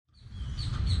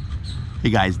Hey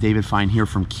guys, David Fine here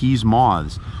from Keys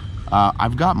Moths.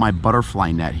 I've got my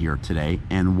butterfly net here today,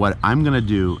 and what I'm gonna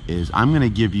do is I'm gonna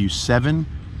give you 7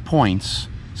 points,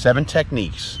 7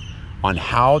 techniques on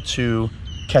how to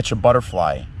catch a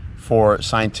butterfly for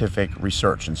scientific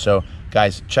research. And so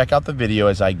guys, check out the video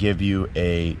as I give you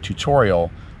a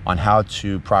tutorial on how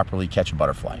to properly catch a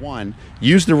butterfly. 1,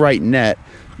 use the right net.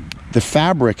 The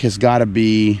fabric has gotta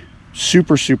be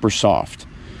super soft.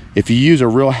 If you use a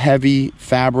real heavy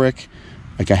fabric,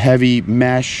 like a heavy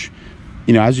mesh,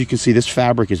 you know, as you can see, this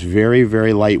fabric is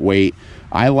very lightweight.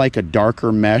 I like a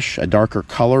darker mesh, a darker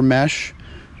color mesh,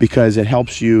 because it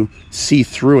helps you see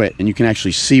through it and you can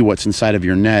actually see what's inside of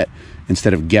your net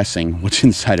instead of guessing what's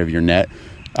inside of your net.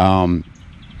 And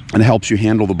it helps you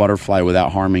handle the butterfly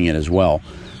without harming it as well.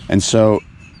 And so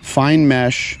fine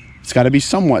mesh, it's got to be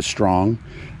somewhat strong,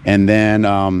 and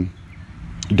then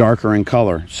darker in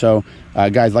color. So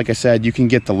guys, like I said, you can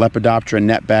get the Lepidoptera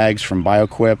net bags from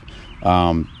BioQuip.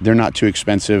 They're not too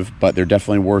expensive, but they're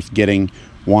definitely worth getting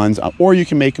ones, or you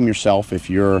can make them yourself if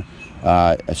you're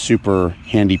a super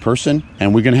handy person.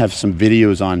 And we're gonna have some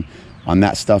videos on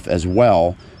that stuff as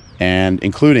well, and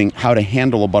including how to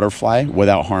handle a butterfly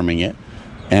without harming it,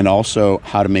 and also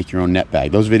how to make your own net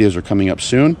bag. Those videos are coming up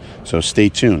soon, so stay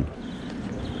tuned.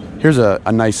 Here's a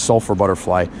nice sulfur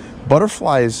butterfly.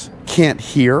 Butterflies can't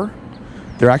hear.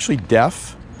 They're actually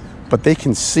deaf, but they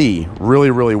can see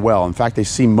really well. In fact, they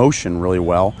see motion really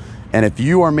well. And if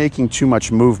you are making too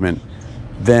much movement,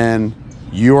 then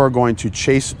you are going to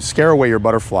scare away your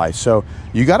butterfly. So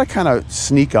you gotta kind of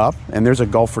sneak up, and there's a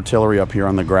Gulf fritillary up here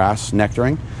on the grass,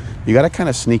 nectaring. You gotta kind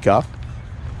of sneak up.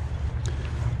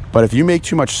 But if you make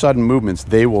too much sudden movements,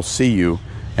 they will see you,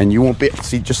 and you won't be,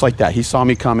 see, just like that. He saw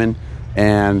me coming,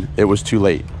 and it was too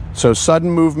late. So sudden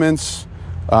movements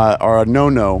are a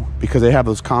no-no, because they have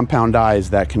those compound eyes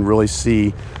that can really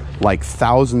see like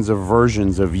thousands of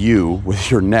versions of you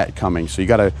with your net coming. So you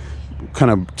got to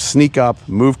kind of sneak up,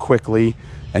 move quickly,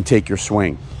 and take your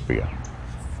swing. Here we go.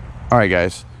 All right,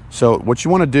 guys. So what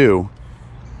you want to do,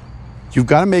 you've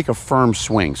got to make a firm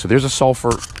swing. So there's a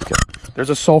sulfur, there's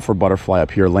a sulfur butterfly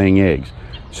up here laying eggs.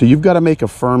 So you've got to make a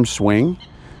firm swing,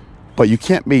 but you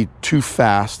can't be too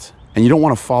fast, and you don't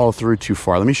want to follow through too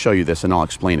far. Let me show you this and I'll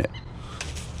explain it.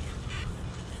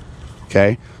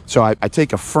 Okay, so I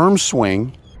take a firm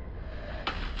swing.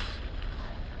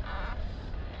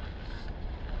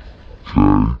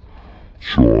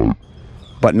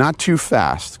 But not too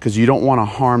fast, because you don't want to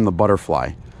harm the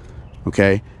butterfly.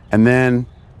 Okay, and then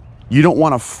you don't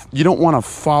want to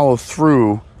follow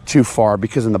through too far,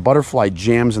 because then the butterfly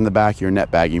jams in the back of your net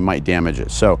bag, you might damage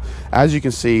it. So as you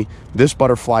can see, this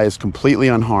butterfly is completely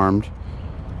unharmed,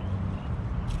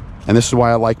 and this is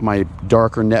why I like my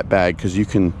darker net bag, because you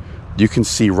can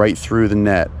see right through the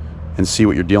net and see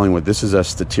what you're dealing with. This is a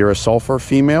Lepidoptera sulfur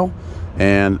female,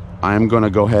 and I'm going to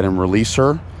go ahead and release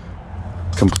her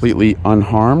completely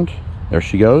unharmed. There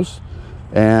she goes.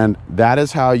 And that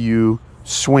is how you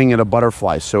swing at a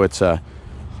butterfly. So it's a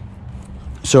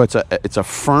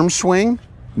firm swing,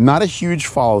 not a huge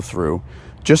follow through,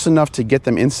 just enough to get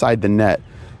them inside the net.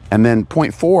 And then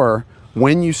point 4,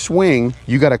 when you swing,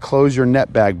 you got to close your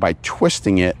net bag by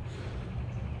twisting it.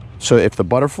 So if the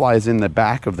butterfly is in the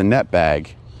back of the net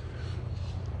bag,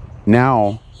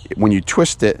 now when you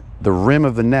twist it, the rim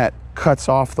of the net cuts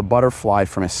off the butterfly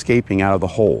from escaping out of the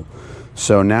hole.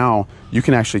 So now you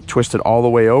can actually twist it all the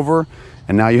way over,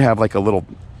 and now you have like a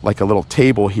little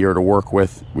table here to work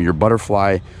with. Your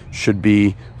butterfly should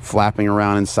be flapping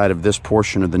around inside of this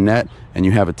portion of the net, and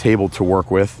you have a table to work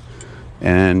with,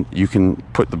 and you can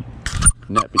put the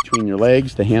net between your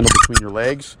legs, the handle between your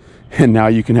legs, and now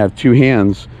you can have 2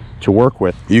 hands to work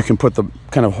with. You can put the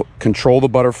control the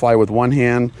butterfly with one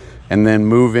hand, and then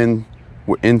move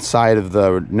inside of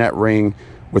the net ring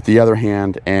with the other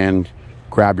hand and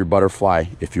grab your butterfly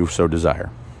if you so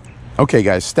desire. Okay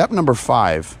guys, step number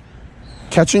 5,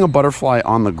 catching a butterfly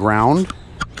on the ground.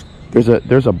 There's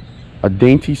a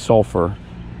dainty sulfur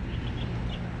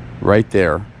right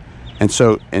there, and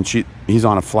he's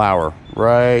on a flower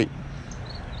right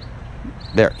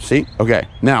there. See? Okay,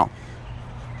 now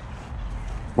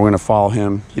we're going to follow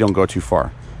him. He don't go too far.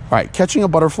 All right, catching a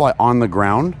butterfly on the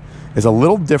ground is a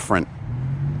little different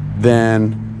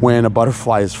than when a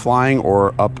butterfly is flying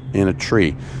or up in a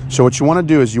tree. So what you want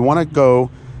to do is you want to go,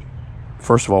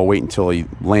 first of all, wait until he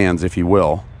lands, if he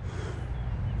will.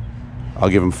 I'll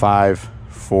give him 5,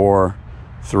 4,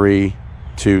 3,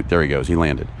 2, there he goes, he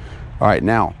landed. All right,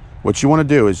 now what you want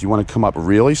to do is you want to come up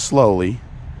really slowly,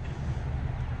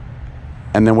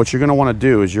 and then what you're going to want to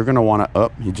do is you're going to want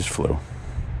to, he just flew.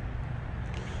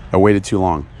 I waited too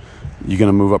long. You're going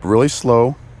to move up really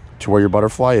slow to where your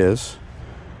butterfly is.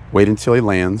 Wait until he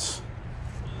lands.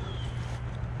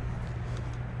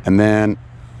 And then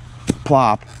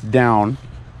plop down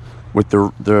with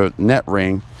the net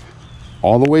ring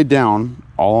all the way down,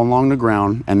 all along the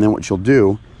ground. And then what you'll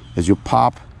do is you'll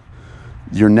pop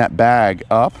your net bag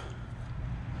up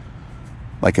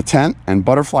like a tent, and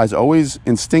butterflies always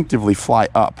instinctively fly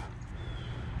up.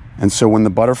 And so when the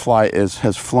butterfly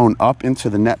has flown up into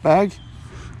the net bag,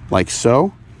 like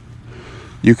so,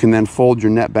 you can then fold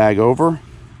your net bag over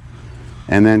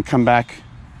and then come back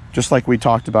just like we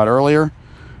talked about earlier.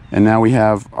 And now we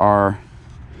have our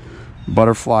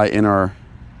butterfly in our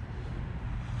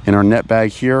net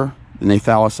bag here, the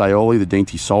Nathalis aioli, the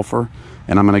dainty sulfur,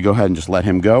 and I'm gonna go ahead and just let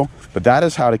him go. But that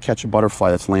is how to catch a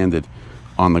butterfly that's landed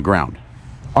on the ground.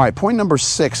 All right, point number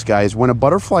 6, guys. When a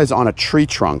butterfly is on a tree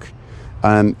trunk,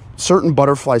 certain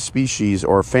butterfly species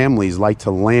or families like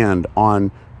to land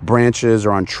on branches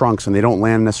or on trunks, and they don't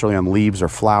land necessarily on leaves or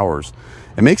flowers.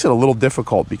 It makes it a little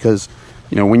difficult because,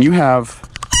 you know, when you have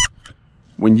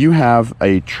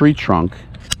a tree trunk,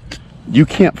 you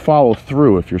can't follow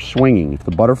through if you're swinging. If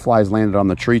the butterfly's landed on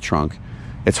the tree trunk,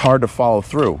 it's hard to follow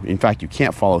through. In fact, you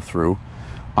can't follow through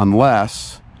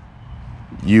unless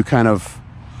you kind of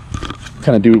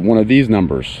do one of these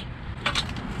numbers.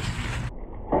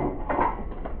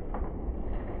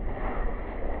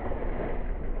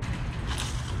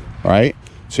 All right,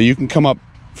 so you can come up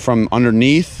from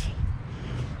underneath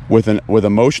with a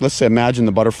motion. Let's say, imagine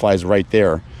the butterfly is right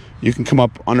there. You can come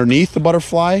up underneath the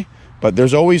butterfly, but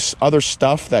there's always other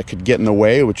stuff that could get in the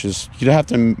way, which is you have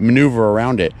to maneuver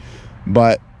around it.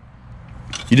 But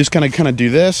you just kind of do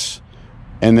this,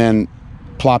 and then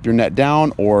plop your net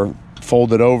down or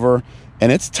fold it over.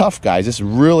 And it's tough, guys. It's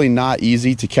really not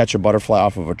easy to catch a butterfly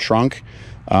off of a trunk.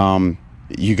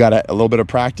 You got a little bit of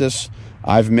practice.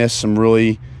 I've missed some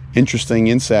really interesting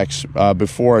insects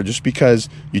before, just because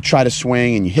you try to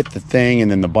swing and you hit the thing and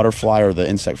then the butterfly or the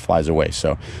insect flies away.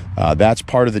 So that's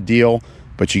part of the deal,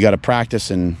 but you got to practice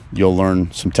and you'll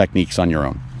learn some techniques on your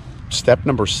own. Step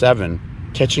number 7,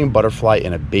 catching a butterfly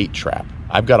in a bait trap.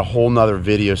 I've got a whole nother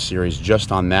video series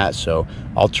just on that, so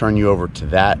I'll turn you over to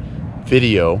that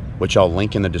video, which I'll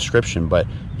link in the description. But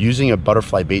using a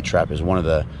butterfly bait trap is one of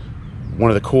the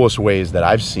coolest ways that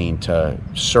I've seen to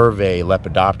survey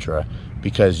Lepidoptera,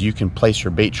 because you can place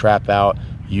your bait trap out,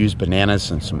 use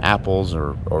bananas and some apples,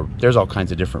 or there's all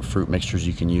kinds of different fruit mixtures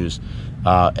you can use,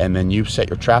 and then you set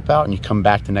your trap out and you come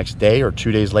back the next day or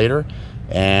 2 days later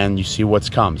and you see what's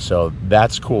come. So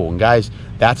that's cool. And guys,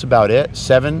 that's about it.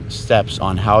 7 steps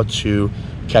on how to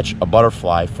catch a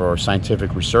butterfly for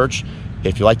scientific research.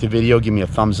 If you like the video, give me a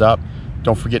thumbs up.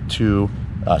 Don't forget to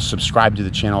subscribe to the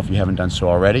channel if you haven't done so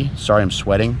already. Sorry, I'm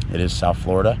sweating. It is South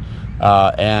Florida.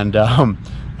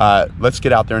 Let's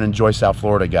get out there and enjoy South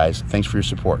Florida, guys. Thanks for your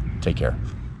support. Take care.